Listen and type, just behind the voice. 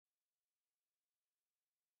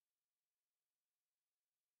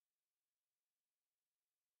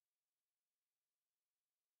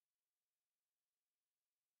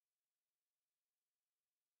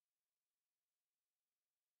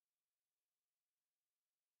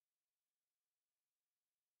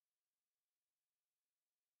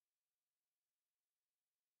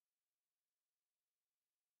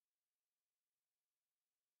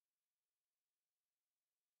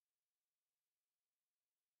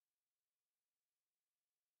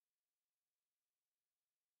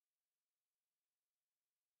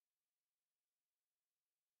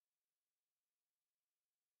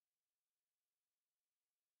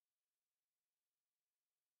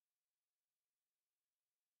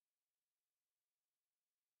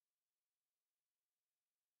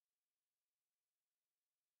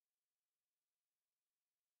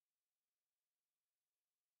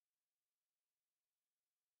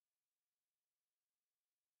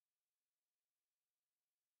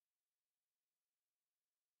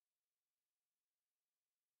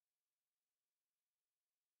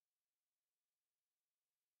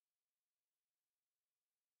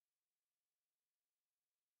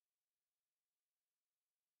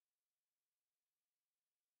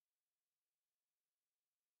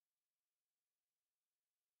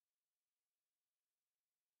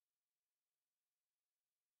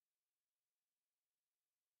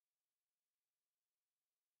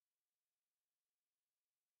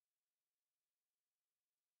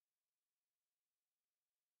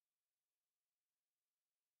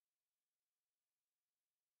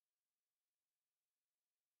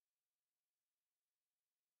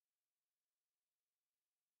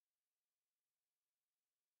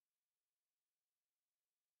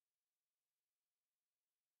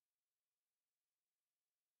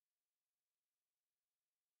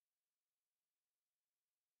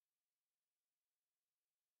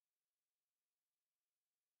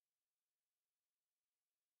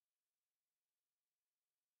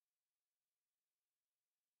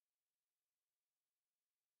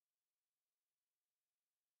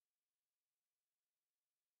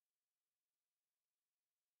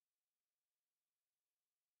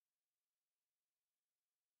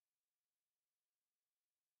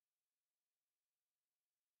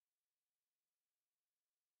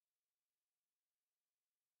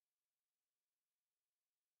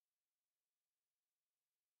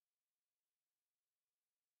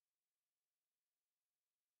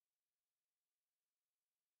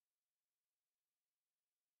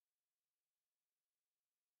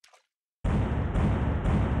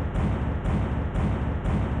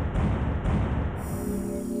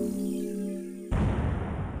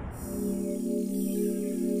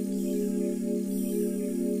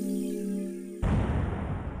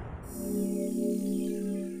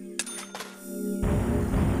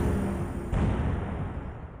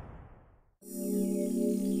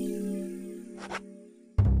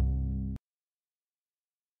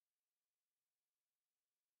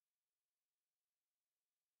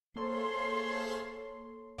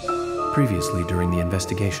Previously during the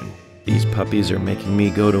investigation. These puppies are making me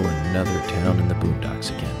go to another town in the boondocks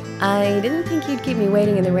again. I didn't think you'd keep me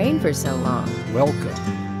waiting in the rain for so long. Welcome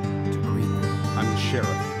to Greenwood. I'm the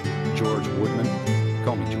sheriff, George Woodman.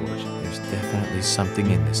 Call me George. There's definitely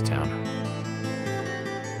something in this town.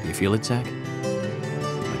 Do you feel it, Zach?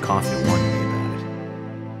 My coffee warned me about it.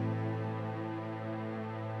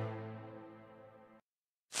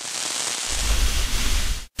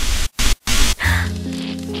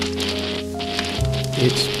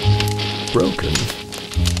 It's broken.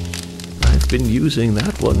 I've been using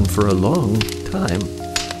that one for a long time.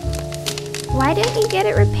 Why didn't you get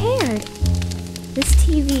it repaired? This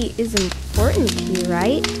TV is important to you,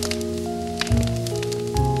 right?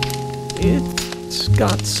 It's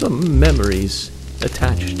got some memories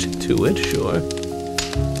attached to it, sure.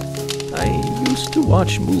 I used to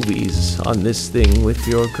watch movies on this thing with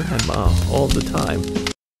your grandma all the time.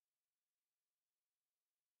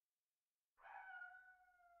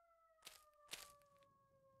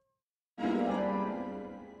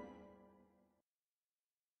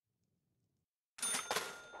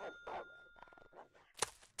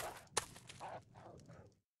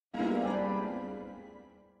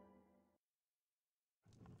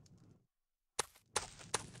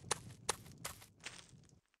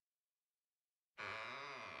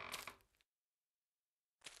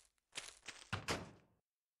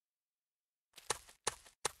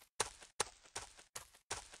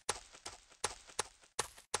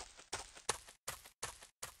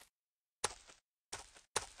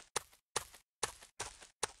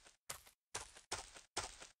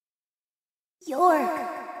 York!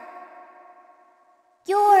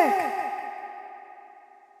 York!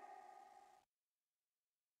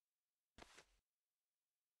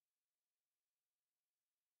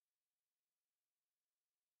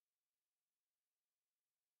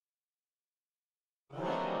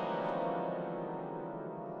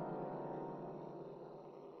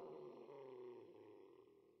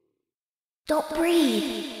 Don't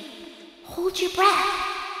breathe. Hold your breath.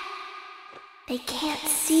 They can't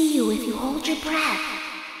see you if you hold your breath.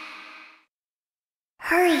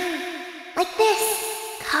 Hurry. Like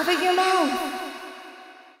this. Cover your mouth.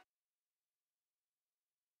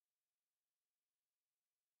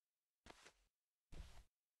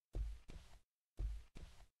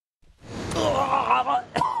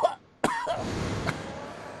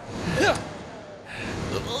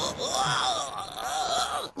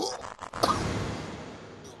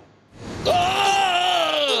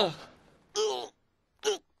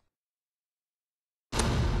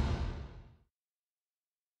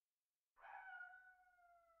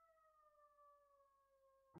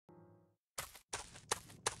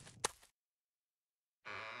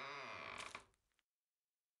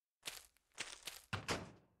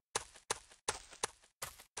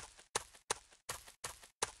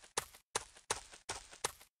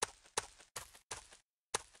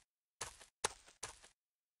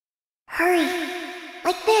 Hurry.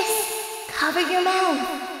 Like this. Cover your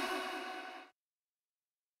mouth.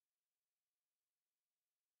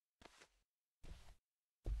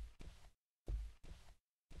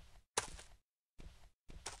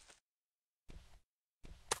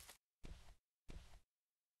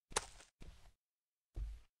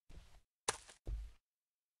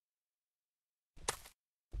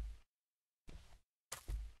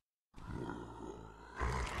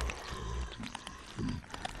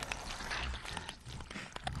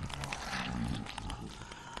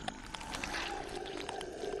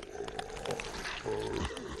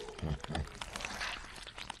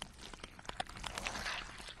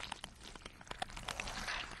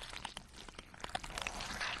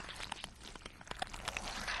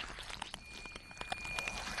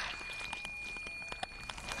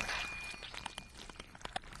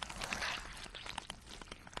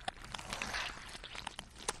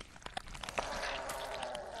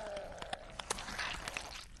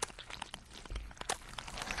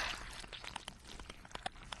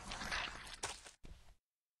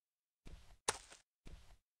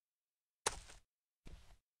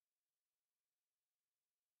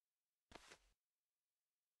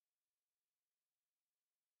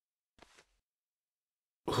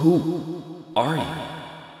 Who are you?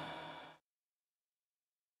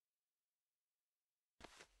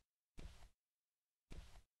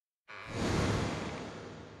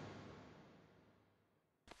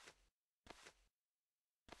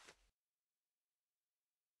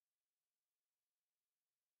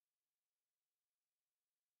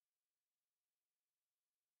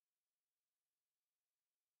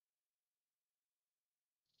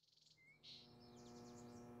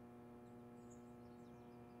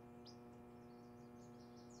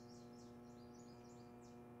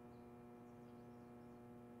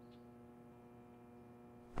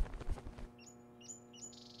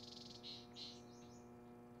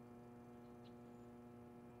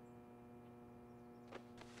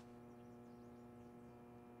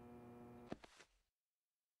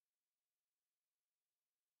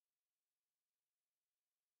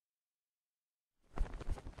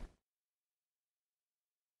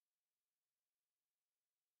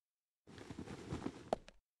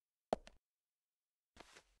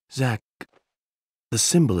 Zach, the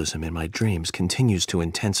symbolism in my dreams continues to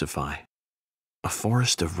intensify. A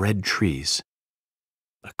forest of red trees,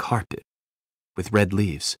 a carpet with red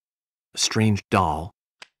leaves, a strange doll,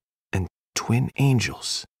 and twin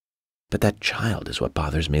angels. But that child is what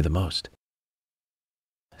bothers me the most.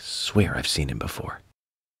 I swear I've seen him before.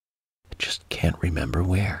 I just can't remember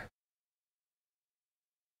where.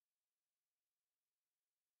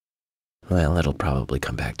 Well, it'll probably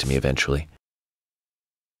come back to me eventually.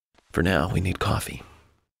 For now, we need coffee.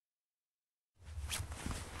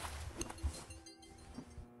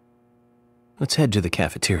 Let's head to the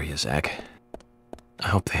cafeteria, Zach. I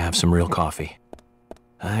hope they have some real coffee.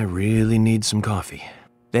 I really need some coffee.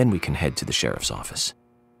 Then we can head to the sheriff's office.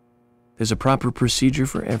 There's a proper procedure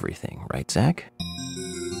for everything, right, Zach?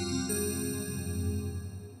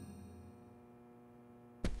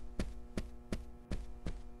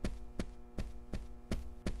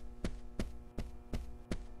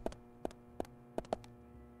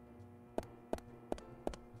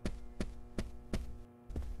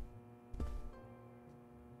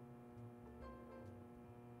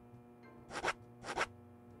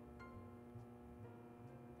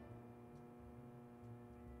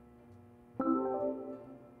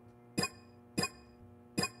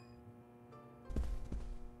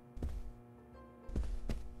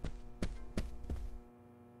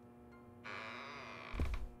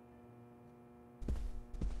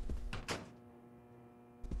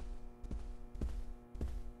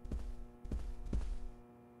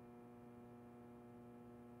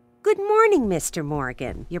 Good morning, Mr.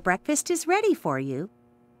 Morgan. Your breakfast is ready for you.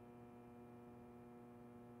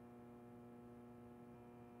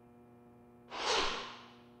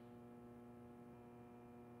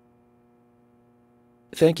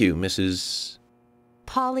 Thank you, Mrs.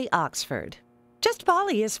 Polly Oxford. Just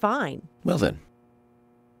Polly is fine. Well then.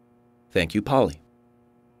 Thank you, Polly.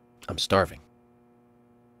 I'm starving.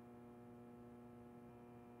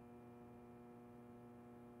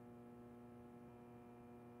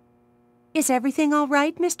 Is everything all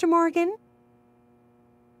right, Mr. Morgan?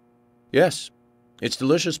 Yes, it's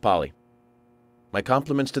delicious, Polly. My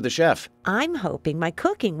compliments to the chef. I'm hoping my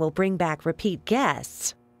cooking will bring back repeat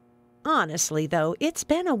guests. Honestly, though, it's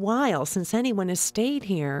been a while since anyone has stayed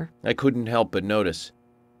here. I couldn't help but notice.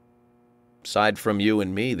 Aside from you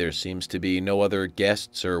and me, there seems to be no other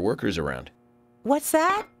guests or workers around. What's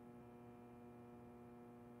that?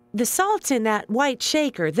 The salt's in that white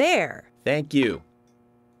shaker there. Thank you.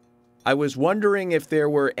 I was wondering if there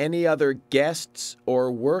were any other guests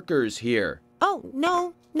or workers here. Oh,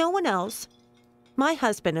 no, no one else. My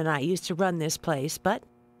husband and I used to run this place, but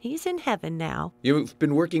he's in heaven now. You've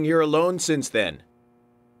been working here alone since then.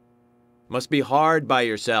 Must be hard by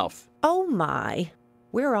yourself. Oh my,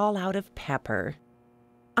 we're all out of pepper.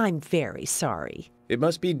 I'm very sorry. It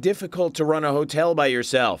must be difficult to run a hotel by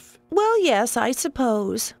yourself. Well, yes, I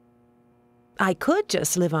suppose. I could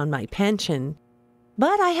just live on my pension.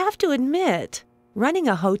 But I have to admit, running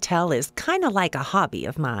a hotel is kind of like a hobby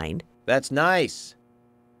of mine. That's nice.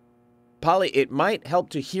 Polly, it might help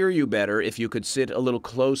to hear you better if you could sit a little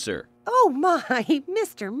closer. Oh my,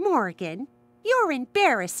 Mr. Morgan, you're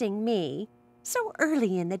embarrassing me. So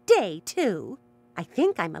early in the day, too. I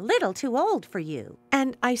think I'm a little too old for you.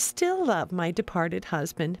 And I still love my departed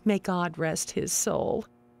husband. May God rest his soul.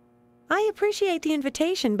 I appreciate the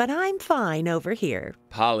invitation, but I'm fine over here.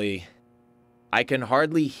 Polly, I can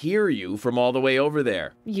hardly hear you from all the way over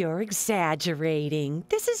there. You're exaggerating.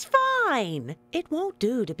 This is fine. It won't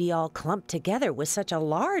do to be all clumped together with such a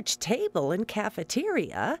large table and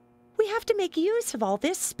cafeteria. We have to make use of all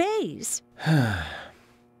this space.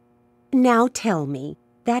 Now tell me,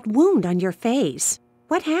 that wound on your face,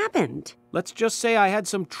 what happened? Let's just say I had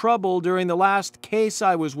some trouble during the last case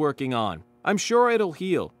I was working on. I'm sure it'll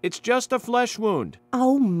heal. It's just a flesh wound.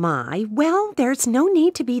 Oh my, well, there's no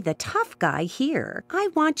need to be the tough guy here. I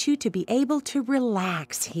want you to be able to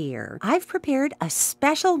relax here. I've prepared a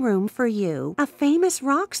special room for you. A famous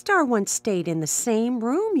rock star once stayed in the same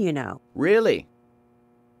room, you know. Really?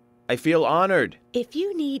 I feel honored. If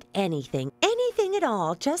you need anything at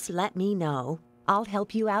all, just let me know. I'll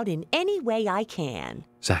help you out in any way I can.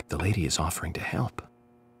 Zach, the lady is offering to help.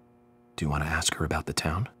 Do you want to ask her about the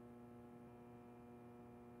town?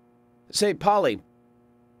 Say, Polly,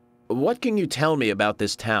 what can you tell me about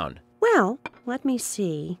this town? Well, let me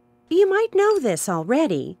see. You might know this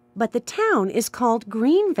already, but the town is called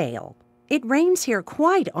Greenvale. It rains here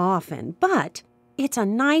quite often, but it's a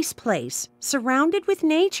nice place, surrounded with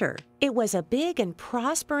nature. It was a big and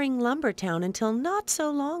prospering lumber town until not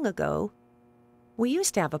so long ago. We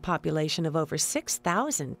used to have a population of over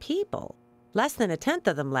 6,000 people. Less than a tenth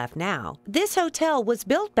of them left now. This hotel was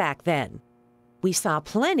built back then. We saw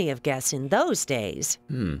plenty of guests in those days.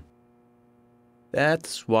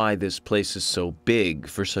 That's why this place is so big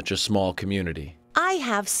for such a small community. I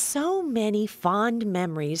have so many fond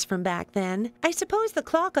memories from back then. I suppose the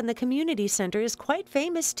clock on the community center is quite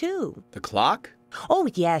famous, too. The clock? Oh,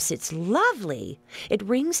 yes, it's lovely. It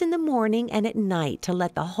rings in the morning and at night to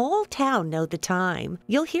let the whole town know the time.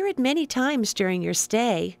 You'll hear it many times during your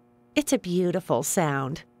stay. It's a beautiful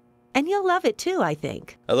sound. And you'll love it, too, I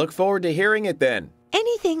think. I look forward to hearing it then.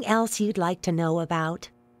 Anything else you'd like to know about?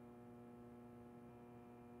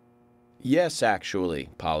 Yes, actually,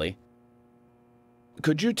 Polly.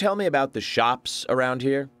 Could you tell me about the shops around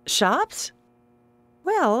here? Shops?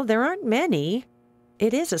 Well, there aren't many.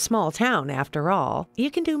 It is a small town, after all. You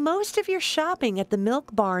can do most of your shopping at the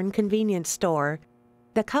Milk Barn convenience store.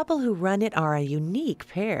 The couple who run it are a unique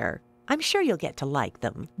pair. I'm sure you'll get to like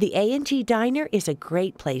them. The A&G Diner is a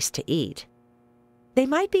great place to eat. They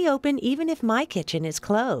might be open even if my kitchen is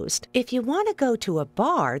closed. If you want to go to a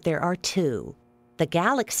bar, there are two. The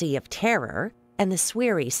Galaxy of Terror and the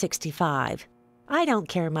Sweary 65. I don't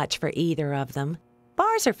care much for either of them.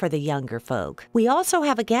 Bars are for the younger folk. We also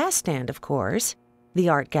have a gas stand, of course, the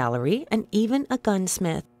art gallery, and even a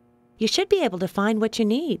gunsmith. You should be able to find what you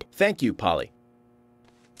need. Thank you, Polly.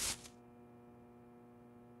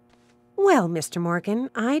 Well, Mr. Morgan,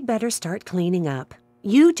 I'd better start cleaning up.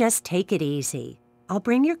 You just take it easy. I'll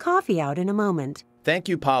bring your coffee out in a moment. Thank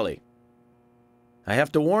you, Polly. I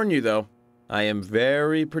have to warn you, though, I am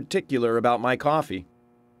very particular about my coffee.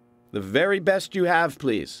 The very best you have,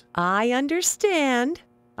 please. I understand.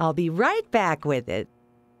 I'll be right back with it.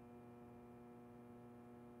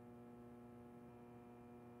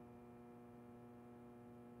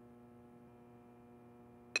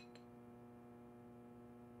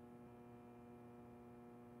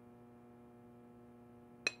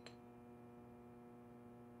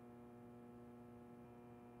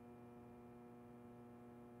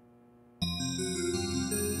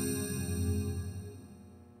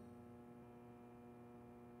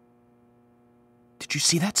 Did you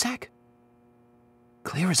see that, Zach?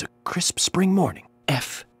 Clear as a crisp spring morning.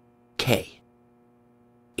 F.K.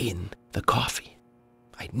 in the coffee.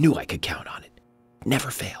 I knew I could count on it. Never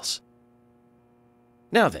fails.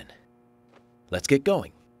 Now then, let's get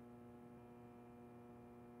going.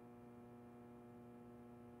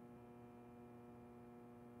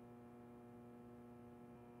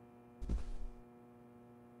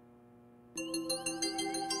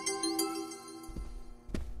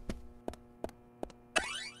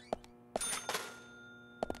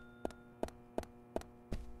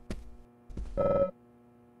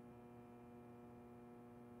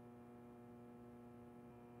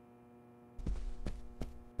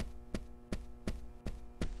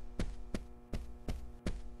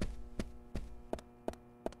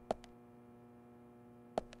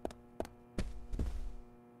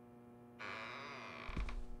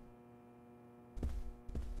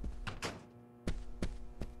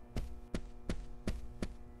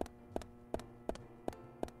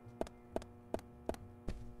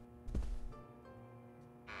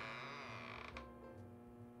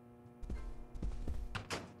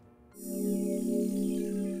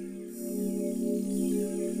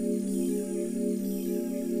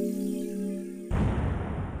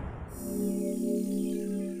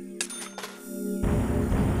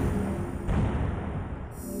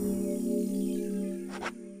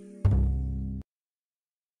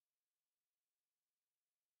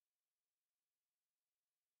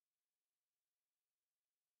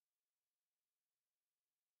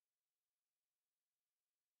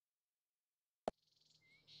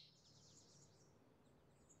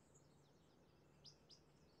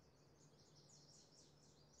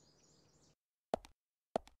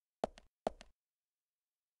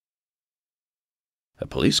 A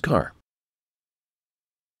police car.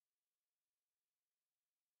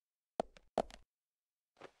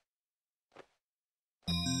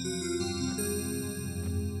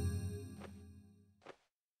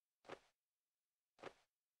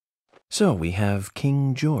 So we have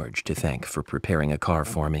King George to thank for preparing a car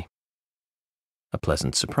for me. A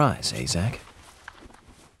pleasant surprise, eh, Zach?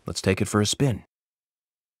 Let's take it for a spin.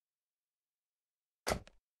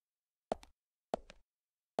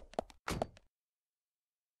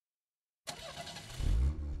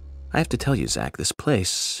 I have to tell you, Zach, this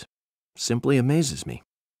place simply amazes me.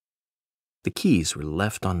 The keys were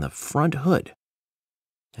left on the front hood,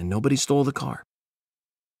 and nobody stole the car.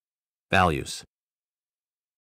 Values.